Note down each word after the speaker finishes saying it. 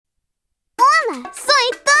Hola, soy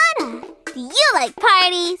Dora. Do you like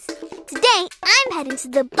parties? Today, I'm heading to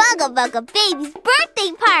the Bugga Bugga baby's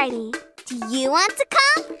birthday party. Do you want to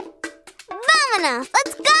come? Vámonos,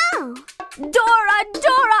 let's go! Dora,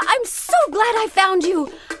 I'm so glad I found you.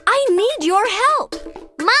 I need your help.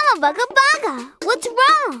 Mama Bugga Bugga, what's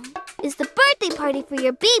wrong? Is the birthday party for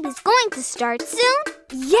your babies going to start soon?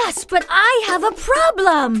 Yes, but I have a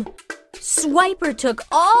problem. Swiper took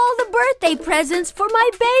all the birthday presents for my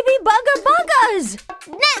baby Bugga Buggas.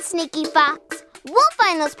 That sneaky fox. We'll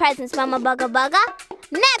find those presents, Mama Bugga Bugga.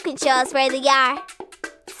 Map can show us where they are.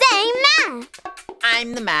 Say Map.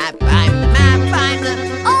 I'm the map.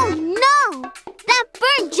 Oh no! That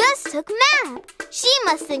bird just took Map. She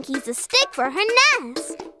must think he's a stick for her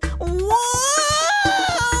nest.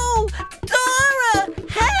 Whoa! Dora,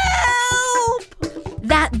 help!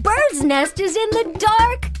 That bird's nest is in the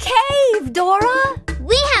dark cave, Dora.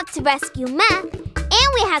 We have to rescue Map,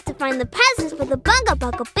 and we have to find the presents for the Bugga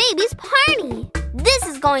Bugga baby's party. This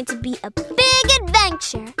is going to be a big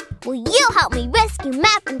adventure. Will you help me rescue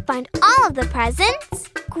Map and find all of the presents?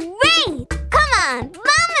 Great! Come on,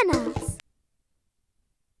 vámonos!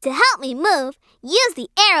 To help me move, use the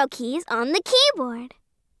arrow keys on the keyboard.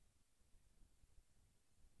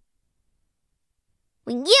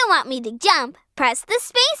 When you want me to jump, press the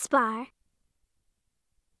space bar.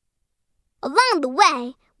 Along the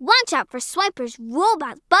way, watch out for Swiper's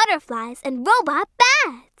robot butterflies and robot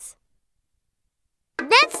bats.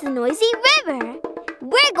 That's the noisy river.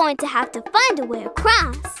 We're going to have to find a way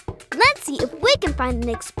across. Let's see if we can find an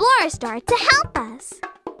explorer star to help us.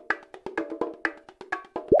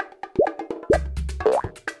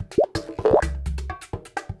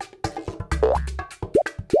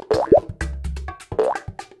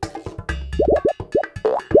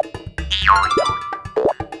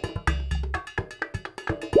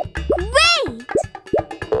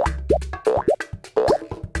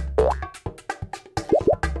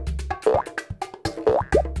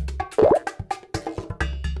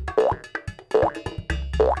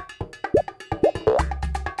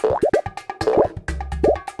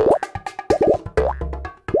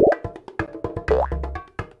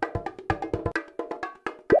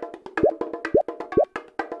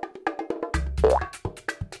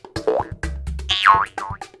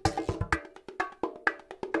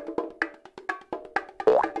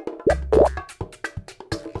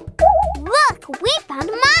 Look, we found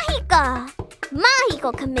Mágico!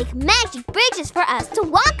 Mágico can make magic bridges for us to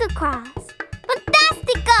walk across.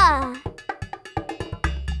 Fantástico!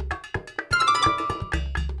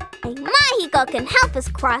 Mágico can help us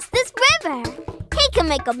cross this river. He can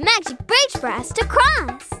make a magic bridge for us to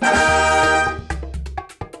cross.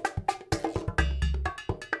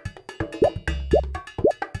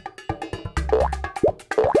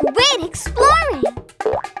 Great exploring!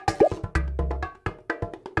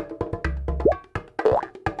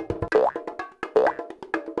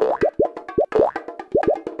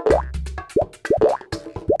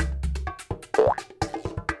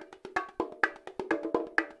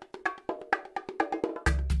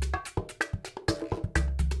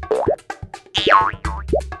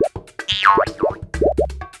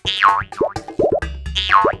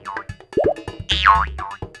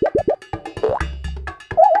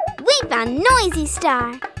 We found Noisy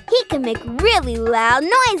Star. He can make really loud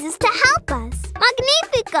noises to help us.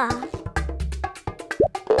 Magnifico!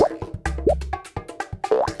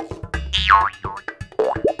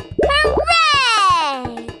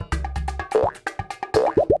 Hooray!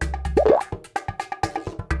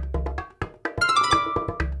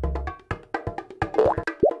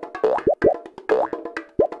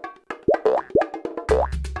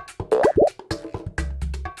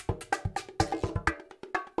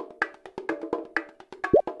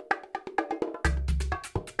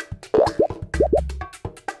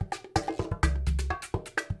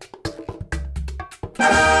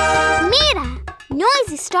 Mira!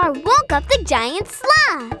 Noisy Star woke up the giant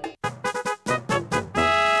sloth.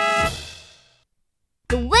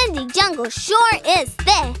 The windy jungle sure is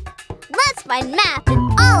thick. Let's find Map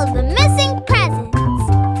and all of the missing presents.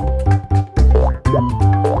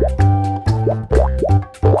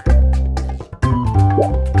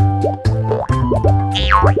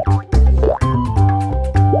 Yay!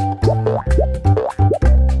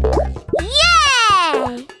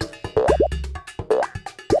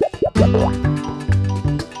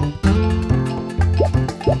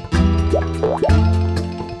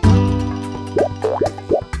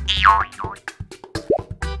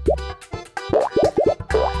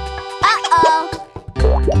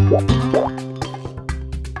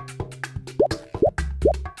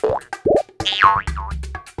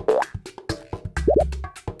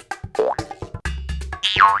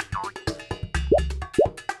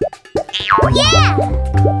 Yeah!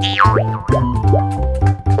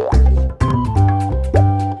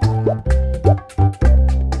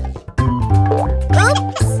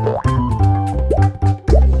 Oops!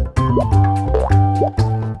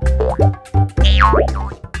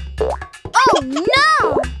 Oh no!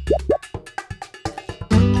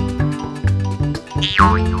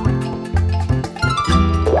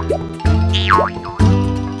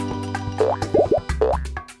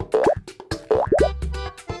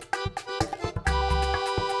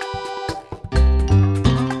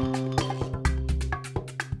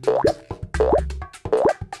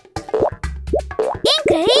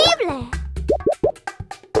 ¡Increíble!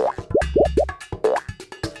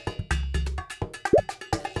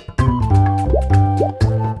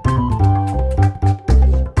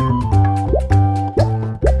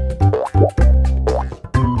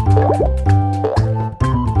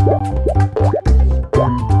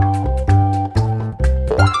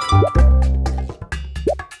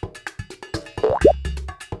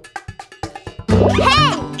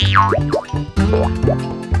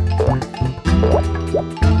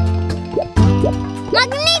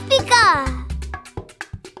 ¡Magnífica!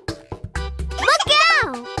 Look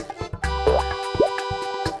out!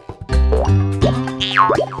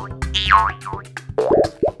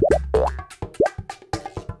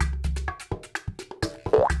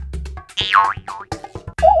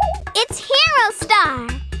 It's Hero Star!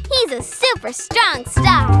 He's a super strong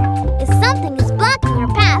star. If something is blocking our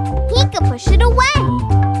path, he can push it away.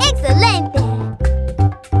 Excelente!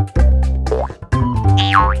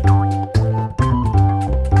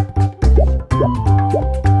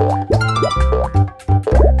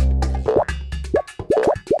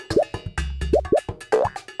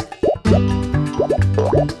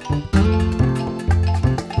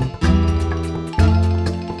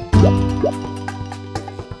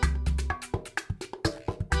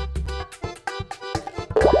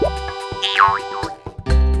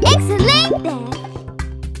 ¡Excelente!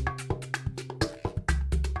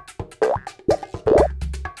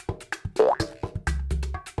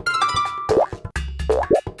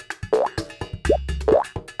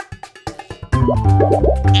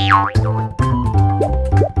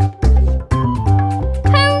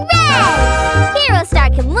 Hooray! Hero Star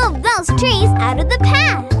can move those trees out of the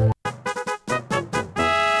path.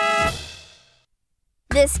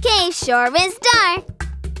 This cave sure is dark.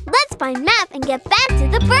 Let's find Map and get back to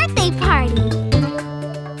the birthday party.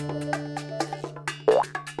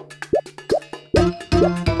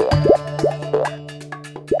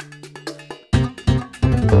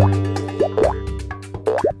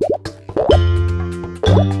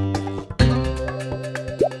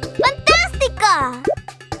 ¡Fantástica!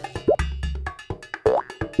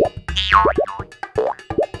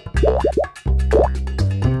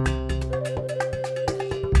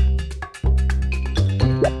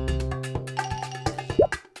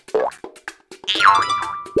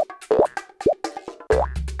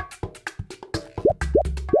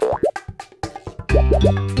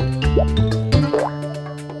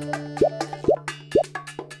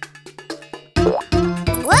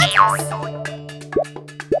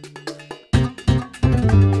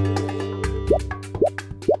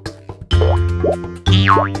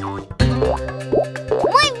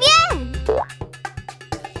 ¡Muy bien!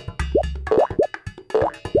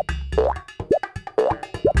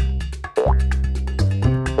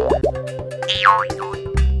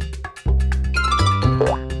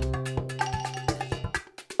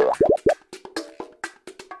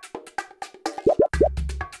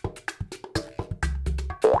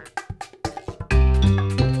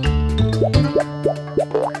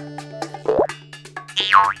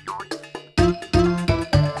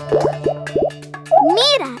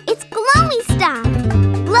 Mira, it's Glowy Star.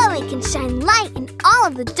 Glowy can shine light in all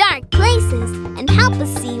of the dark places and help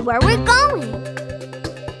us see where we're going.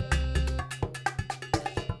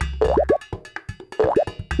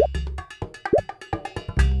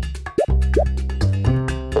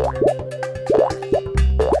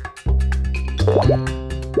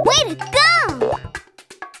 Way to go!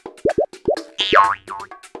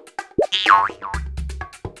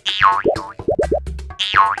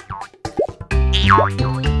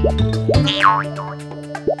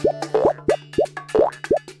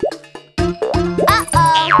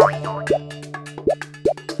 Uh-oh!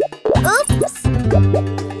 Oops!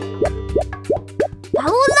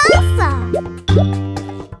 Fabulosa!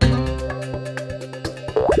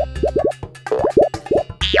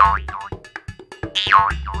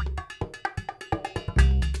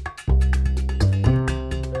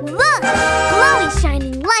 Look! Glowy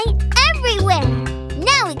shining light everywhere!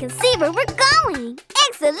 Now we can see where we're going!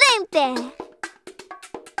 Excelente!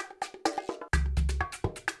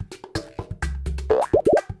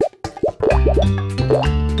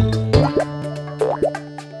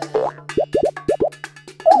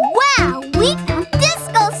 Wow! We found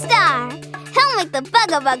Disco Star! He'll make the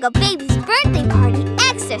Bugga Bugga Baby's birthday party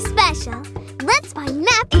extra special. Let's find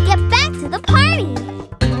Map and get back to the party!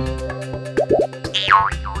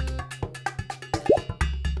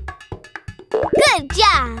 Good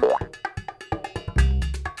job!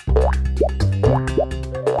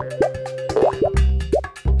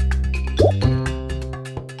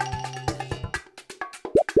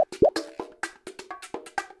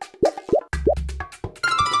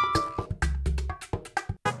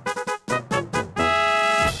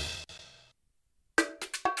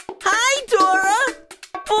 Hi, Dora.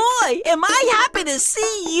 Boy, am I happy to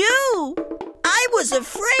see you. I was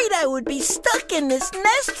afraid I would be stuck in this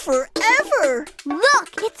nest forever. Look,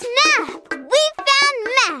 it's Map! We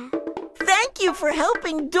found Map! Thank you for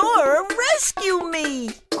helping Dora rescue me.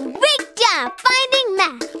 Great job finding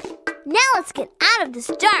Map! Now let's get out of this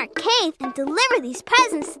dark cave and deliver these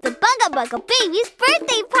presents to the Bugga Bugga Baby's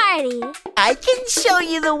birthday party! I can show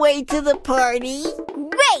you the way to the party.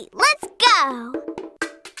 Great! Let's go!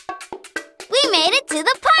 We made it to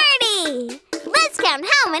the party! Let's count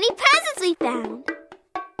how many presents we found.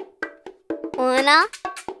 1,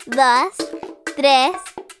 2, 3,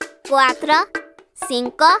 4, 5,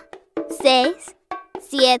 6,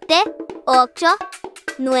 7, 8,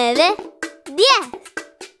 9, 10.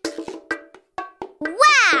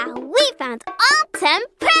 Wow! We found all 10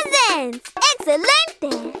 presents!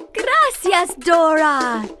 Excelente! Gracias,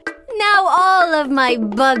 Dora! Now all of my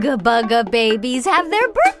Bugga Bugga babies have their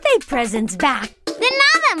birthday presents back. De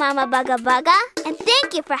nada, Mama Bugga Bugga! And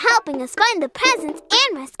thank you for helping us find the presents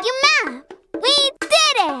and rescue Map! We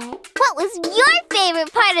did it! What was your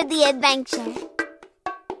favorite part of the adventure?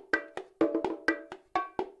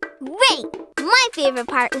 Great! My favorite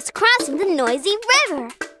part was crossing the noisy river.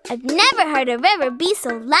 I've never heard a river be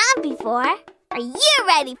so loud before. Are you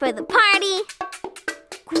ready for the party?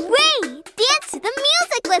 Great! Dance to the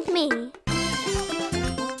music with me!